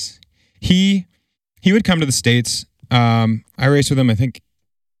 Yes. He would come to the States. I raced with him,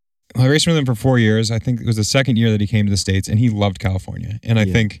 I raced with him for 4 years. I think it was the second year that he came to the States, and he loved California. And I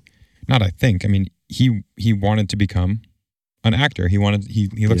mean, he wanted to become an actor. He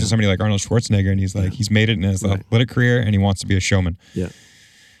looks at somebody like Arnold Schwarzenegger, and he's like, he's made it in his athletic career, and he wants to be a showman. Yeah.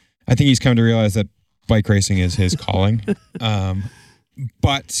 I think he's come to realize that bike racing is his calling.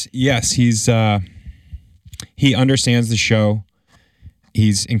 But yes, he understands the show.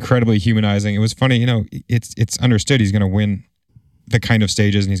 He's incredibly humanizing. It was funny, it's understood he's going to win the kind of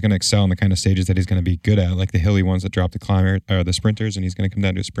stages, and he's going to excel in the kind of stages that he's going to be good at, like the hilly ones that drop the climber or the sprinters, and he's going to come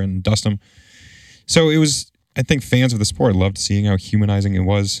down to a sprint and dust them. So it was, I think fans of the sport loved seeing how humanizing it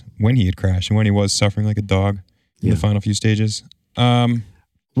was when he had crashed and when he was suffering like a dog in the final few stages. One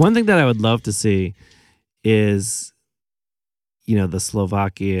thing that I would love to see is, the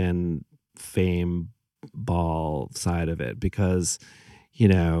Slovakian fame ball side of it, because,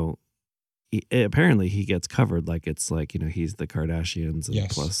 apparently he gets covered like it's like, he's the Kardashians and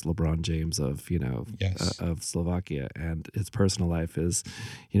plus LeBron James of, of Slovakia, and his personal life is,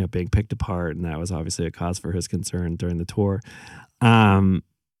 being picked apart. And that was obviously a cause for his concern during the tour. I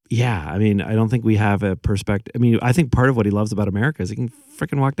mean, I don't think we have a perspective. I mean, I think part of what he loves about America is he can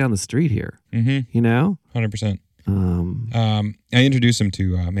freaking walk down the street here, 100%. I introduced him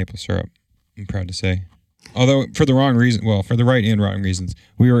to maple syrup, I'm proud to say. Although for the right and wrong reasons.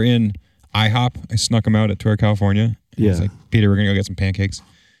 We were in IHOP. I snuck him out at Tour California. I was like, Peter, we're going to go get some pancakes.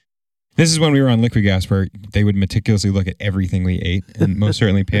 This is when we were on Liquid Gas, where they would meticulously look at everything we ate, and most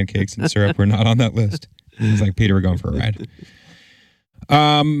certainly pancakes and syrup were not on that list. He was like, Peter, we're going for a ride.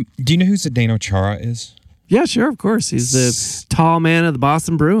 Do you know who Zdeno Chara is? Yeah, sure, of course. He's the tall man of the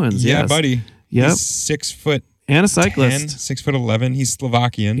Boston Bruins. Yeah, yes. buddy. Yep. He's 6 foot and a cyclist. 6'11". He's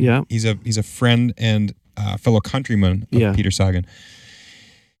Slovakian. Yeah. He's a friend and fellow countryman of Peter Sagan.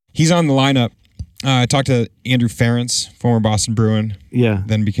 He's on the lineup. I talked to Andrew Ference, former Boston Bruin. Yeah.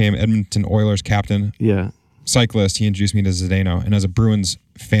 Then became Edmonton Oilers captain. Yeah. Cyclist. He introduced me to Zdeno. And as a Bruins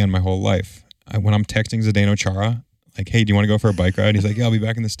fan my whole life, when I'm texting Zdeno Chara, like, hey, do you want to go for a bike ride? He's like, yeah, I'll be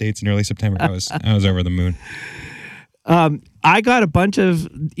back in the States in early September. I was over the moon. I got a bunch of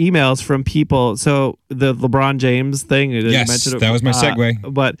emails from people. So the LeBron James thing. Yes, that was my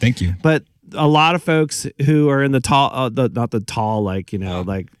segue. But thank you. But a lot of folks who are in the tall, not the tall, like,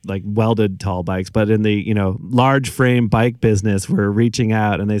 like welded tall bikes, but in the, large frame bike business were reaching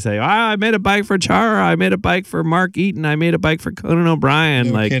out, and they say, I made a bike for Chara. I made a bike for Mark Eaton. I made a bike for Conan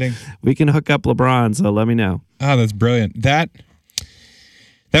O'Brien. No kidding. We can hook up LeBron. So let me know. Oh, that's brilliant. That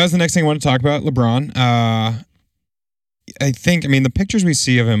was the next thing I wanted to talk about. LeBron. I think, the pictures we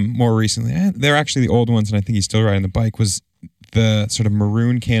see of him more recently, they're actually the old ones, and I think he's still riding the bike, was the sort of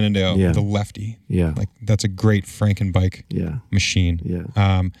maroon Cannondale, Yeah. the lefty. Yeah. Like that's a great Frankenbike Yeah. machine.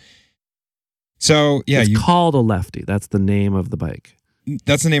 Yeah. So yeah, It's called a lefty. That's the name of the bike.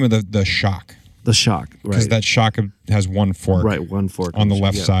 that's the name of the shock, The shock. because Right. that shock has one fork Right. One fork on the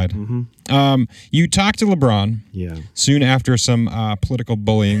left side. Mm-hmm. You talked to LeBron Yeah. soon after some political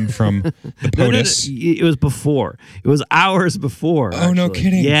bullying from the No, POTUS. it was before. It was hours before. Oh, no actually.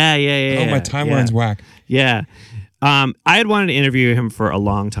 kidding. Yeah. Oh, my timeline's whack. Yeah. I had wanted to interview him for a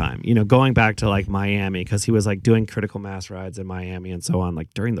long time, going back to like Miami, because he was like doing critical mass rides in Miami and so on,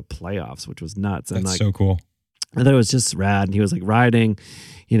 like during the playoffs, which was nuts. And That's like, so cool. I thought it was just rad. And he was like riding,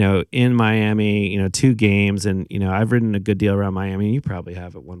 in Miami, 2 games. And, I've ridden a good deal around Miami. You probably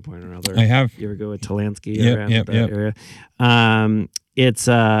have at one point or another. I have. You ever go with Talansky Yep, around yep, that yep. area?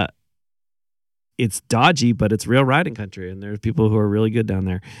 It's dodgy, but it's real riding country. And there's people who are really good down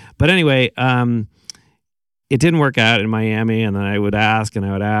there. But anyway, it didn't work out in Miami, and then I would ask, and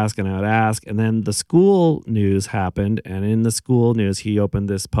I would ask, and I would ask. And then the school news happened, and in the school news, he opened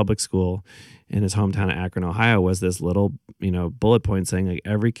this public school in his hometown of Akron, Ohio, was this little, bullet point saying like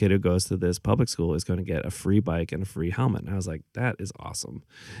every kid who goes to this public school is going to get a free bike and a free helmet. And I was like, that is awesome.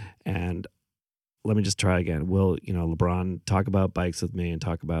 And let me just try again. Will, LeBron talk about bikes with me and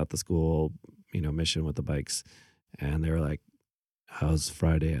talk about the school, mission with the bikes? And they were like, how's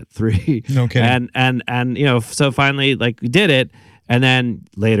Friday at 3? No kidding. And so finally, like, we did it. And then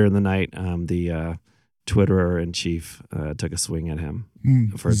later in the night, the Twitterer in chief took a swing at him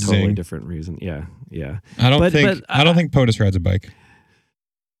for a totally Zing. different reason. Yeah. I don't But- think but, I don't think POTUS rides a bike.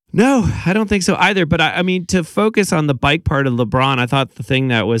 No, I don't think so either. But I mean, to focus on the bike part of LeBron, I thought the thing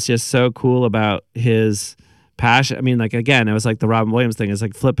that was just so cool about his passion. I mean, like, again, it was like the Robin Williams thing. It's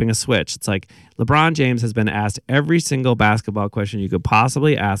like flipping a switch. It's like LeBron James has been asked every single basketball question you could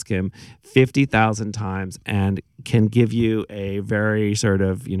possibly ask him 50,000 times and can give you a very sort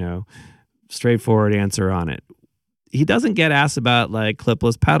of, straightforward answer on it. He doesn't get asked about like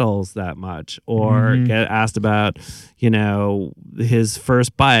clipless pedals that much, or get asked about, his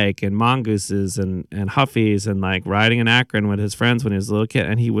first bike and mongooses and huffies and like riding in Akron with his friends when he was a little kid.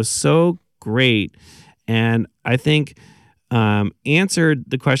 And he was so great. And I think answered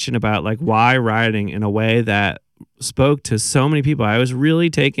the question about like why riding in a way that spoke to so many people. I was really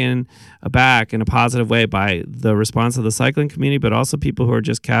taken aback in a positive way by the response of the cycling community, but also people who are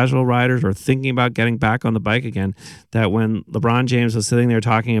just casual riders or thinking about getting back on the bike again. That when LeBron James was sitting there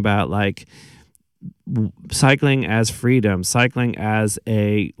talking about like cycling as freedom, cycling as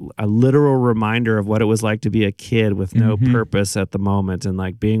a literal reminder of what it was like to be a kid with no purpose at the moment, and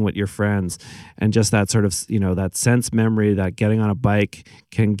like being with your friends, and just that sort of, that sense memory that getting on a bike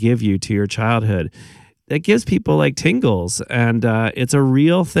can give you to your childhood. It gives people like tingles, and it's a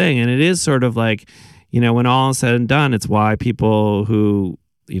real thing. And it is sort of like, when all is said and done, it's why people who,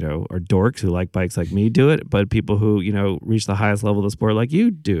 are dorks who like bikes like me do it, but people who, reach the highest level of the sport like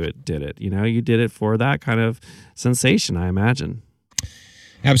you did it. You did it for that kind of sensation, I imagine.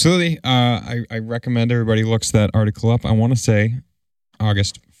 Absolutely. I recommend everybody looks that article up. I want to say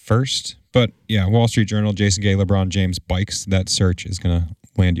August 1st, but yeah, Wall Street Journal, Jason Gay, LeBron James bikes. That search is going to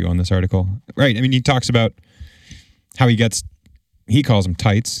land you on this article. Right. I mean, he talks about how he calls them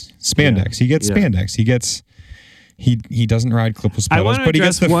tights, spandex. He gets spandex. He doesn't ride clipless pedals, but he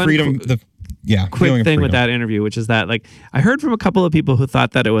gets the freedom, quick thing with that interview, which is that like I heard from a couple of people who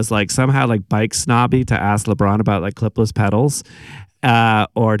thought that it was like somehow like bike snobby to ask LeBron about like clipless pedals,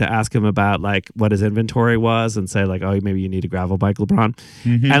 or to ask him about like what his inventory was and say like, oh, maybe you need a gravel bike, LeBron.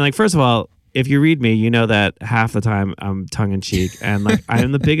 And like, first of all, if you read me, you know that half the time I'm tongue in cheek, and like I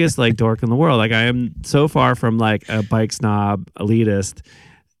am the biggest like dork in the world. Like I am so far from like a bike snob elitist.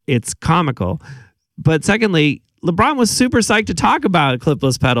 It's comical. But secondly, LeBron was super psyched to talk about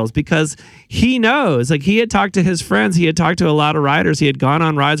clipless pedals because he knows, like he had talked to his friends. He had talked to a lot of riders. He had gone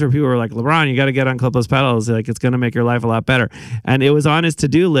on rides where people were like, LeBron, you got to get on clipless pedals. Like it's going to make your life a lot better. And it was on his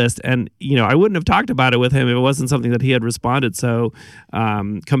to-do list. And, I wouldn't have talked about it with him if it wasn't something that he had responded so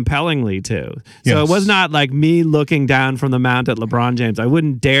compellingly to. So it was not like me looking down from the mount at LeBron James. I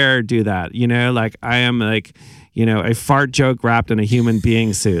wouldn't dare do that. Like I am like, a fart joke wrapped in a human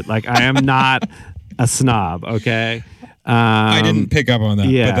being suit. Like I am not a snob, okay? I didn't pick up on that,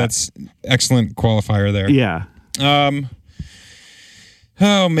 yeah. but that's excellent qualifier there. Yeah.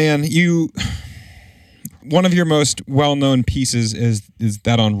 Oh man, one of your most well-known pieces is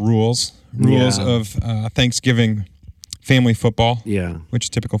that on rules of Thanksgiving family football. Yeah. Which is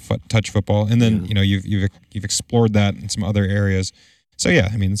typical touch football, and then you've explored that in some other areas. So yeah,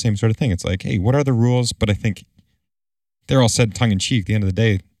 I mean the same sort of thing. It's like, hey, what are the rules? But I think they're all said tongue in cheek. At the end of the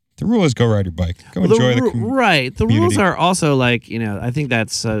day, The rule is go ride your bike. Go Well, enjoy right. The community. rules are also like, I think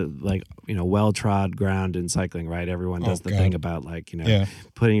that's like, well-trod ground in cycling, right? Everyone does the thing about like,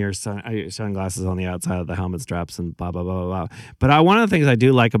 putting your sunglasses on the outside of the helmet straps and blah, blah, blah, blah, blah. But one of the things I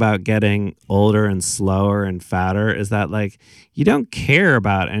do like about getting older and slower and fatter is that like, you don't care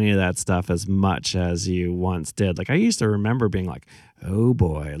about any of that stuff as much as you once did. Like I used to remember being like, oh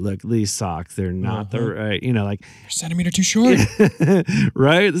boy, look at these socks. They're not the right, like you're a centimeter too short.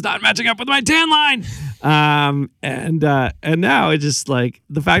 Right? It's not matching up with my tan line. And now it's just like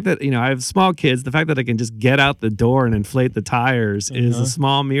the fact that, I have small kids, the fact that I can just get out the door and inflate the tires is a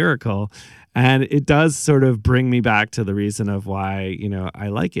small miracle. And it does sort of bring me back to the reason of why, I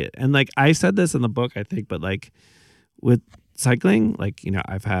like it. And like I said this in the book, I think, but like with cycling, like,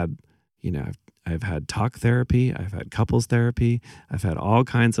 I've had talk therapy. I've had couples therapy. I've had all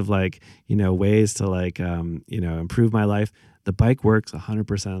kinds of like, ways to like, improve my life. The bike works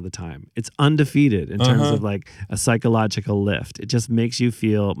 100% of the time. It's undefeated in terms of like a psychological lift. It just makes you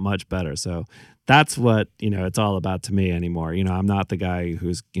feel much better. So that's what, it's all about to me anymore. I'm not the guy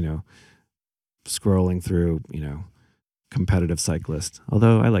who's, scrolling through, competitive cyclists,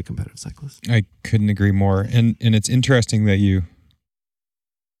 although I like competitive cyclists. I couldn't agree more. And it's interesting that you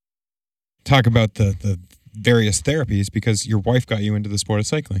talk about the various therapies because your wife got you into the sport of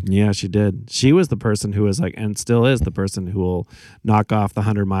cycling. Yeah, she did. She was the person who was like, and still is the person who will knock off the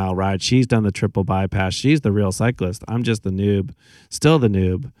 100-mile ride. She's done the triple bypass. She's the real cyclist. I'm just the noob, still the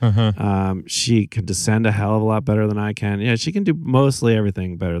noob. She can descend a hell of a lot better than I can. Yeah, she can do mostly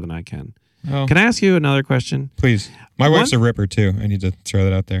everything better than I can. Oh. Can I ask you another question? Please. My wife's a ripper too. I need to throw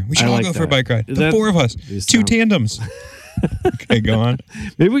that out there. We should all go for a bike ride. The four of us. 2 tandems. Okay, go on.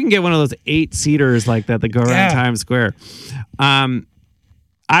 Maybe we can get one of those 8-seaters like that go around Times Square.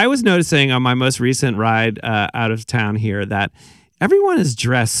 I was noticing on my most recent ride out of town here that everyone is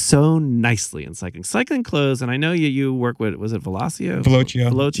dressed so nicely in cycling. Cycling clothes, and I know you work with, was it Velocio?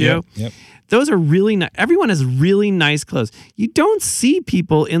 Velocio. Yep. Those are really nice. Everyone has really nice clothes. You don't see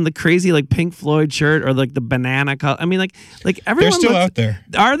people in the crazy like Pink Floyd shirt or like the banana color. I mean, like everyone. They're still out there.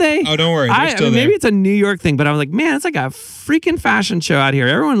 Are they? Oh, don't worry. They're still there. Maybe it's a New York thing, but I was like, man, it's like a freaking fashion show out here.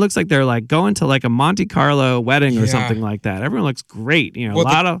 Everyone looks like they're like going to like a Monte Carlo wedding or something like that. Everyone looks great. A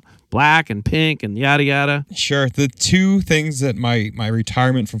lot of black and pink and yada yada. Sure. The two things that my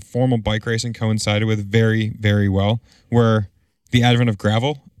retirement from formal bike racing coincided with very, very well were the advent of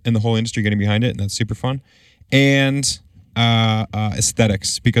gravel and the whole industry getting behind it, and that's super fun, and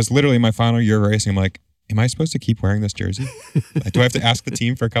aesthetics. Because literally my final year of racing, I'm like, am I supposed to keep wearing this jersey? Like, do I have to ask the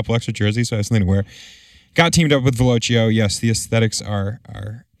team for a couple extra jerseys so I have something to wear? Got teamed up with Velocio. Yes, the aesthetics are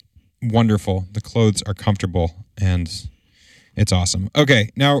wonderful. The clothes are comfortable, and it's awesome. Okay,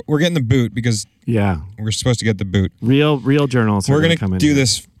 now we're getting the boot because we're supposed to get the boot. Real journalists. We're going to do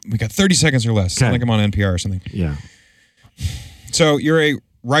this. We got 30 seconds or less. Okay. Like I'm on NPR or something. Yeah. So you're a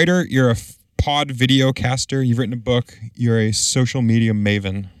writer. You're a pod video caster. You've written a book. You're a social media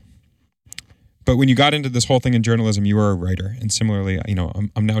maven. But when you got into this whole thing in journalism, you were a writer. And similarly,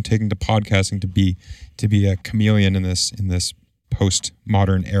 I'm now taking to podcasting to be a chameleon in this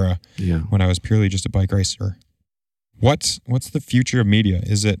post-modern era. Yeah. When I was purely just a bike racer. What's the future of media?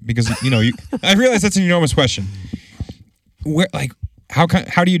 Is it because I realize that's an enormous question. Where how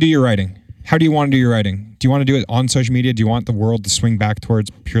do you do your writing? How do you want to do your writing? Do you want to do it on social media? Do you want the world to swing back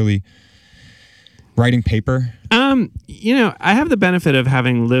towards purely writing paper? I have the benefit of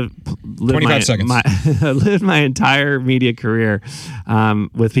having lived 25 seconds. lived my entire media career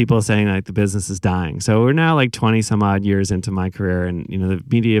with people saying like the business is dying. So we're now like 20 some odd years into my career, and the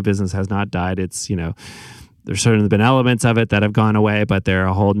media business has not died. It's there's certainly been elements of it that have gone away, but there are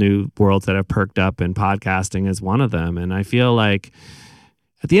a whole new worlds that have perked up, and podcasting is one of them. And I feel like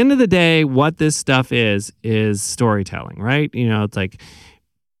at the end of the day, what this stuff is storytelling, right? It's like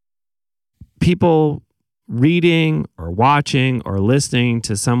people reading or watching or listening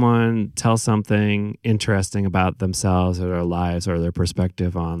to someone tell something interesting about themselves or their lives or their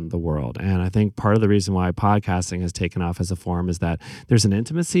perspective on the world. And I think part of the reason why podcasting has taken off as a form is that there's an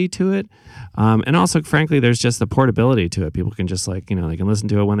intimacy to it. And also, frankly, there's just a portability to it. People can just they can listen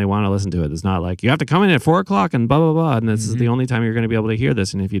to it when they want to listen to it. It's not like you have to come in at 4:00 and blah, blah, blah. And this is the only time you're going to be able to hear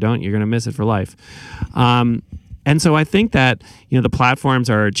this. And if you don't, you're going to miss it for life. And so I think that, the platforms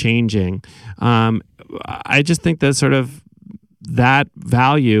are changing. I just think that sort of that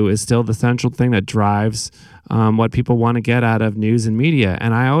value is still the central thing that drives what people want to get out of news and media.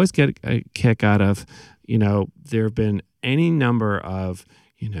 And I always get a kick out of, there have been any number of,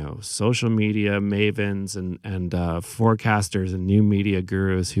 social media mavens and forecasters and new media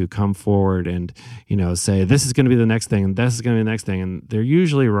gurus who come forward and, say this is going to be the next thing and this is going to be the next thing. And they're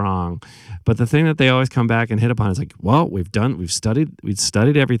usually wrong. But the thing that they always come back and hit upon is like, well, we've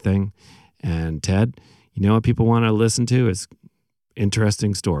studied everything. And Ted, what people want to listen to is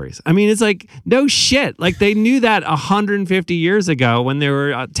interesting stories. I mean, it's like, no shit. Like they knew that 150 years ago when there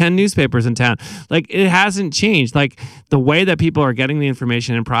were 10 newspapers in town. Like it hasn't changed. Like the way that people are getting the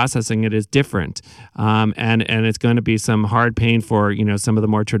information and processing it is different. And it's going to be some hard pain for, some of the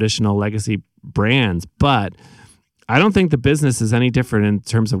more traditional legacy brands. But I don't think the business is any different in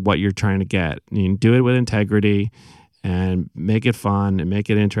terms of what you're trying to get. Do it with integrity and make it fun and make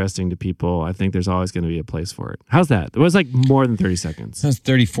it interesting to people. I think there's always going to be a place for it. How's that? It was like more than 30 seconds. That's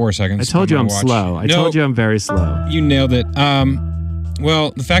 34 seconds. I told you I'm slow. I told you I'm very slow. You nailed it. Well,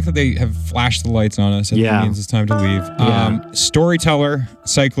 the fact that they have flashed the lights on us, it means it's time to leave. Storyteller,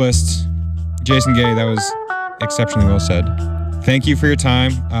 cyclist, Jason Gay, that was exceptionally well said. Thank you for your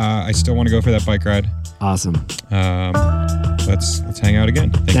time. I still want to go for that bike ride. Awesome. Let's hang out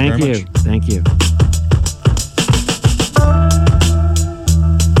again. Thank you very much. Thank you.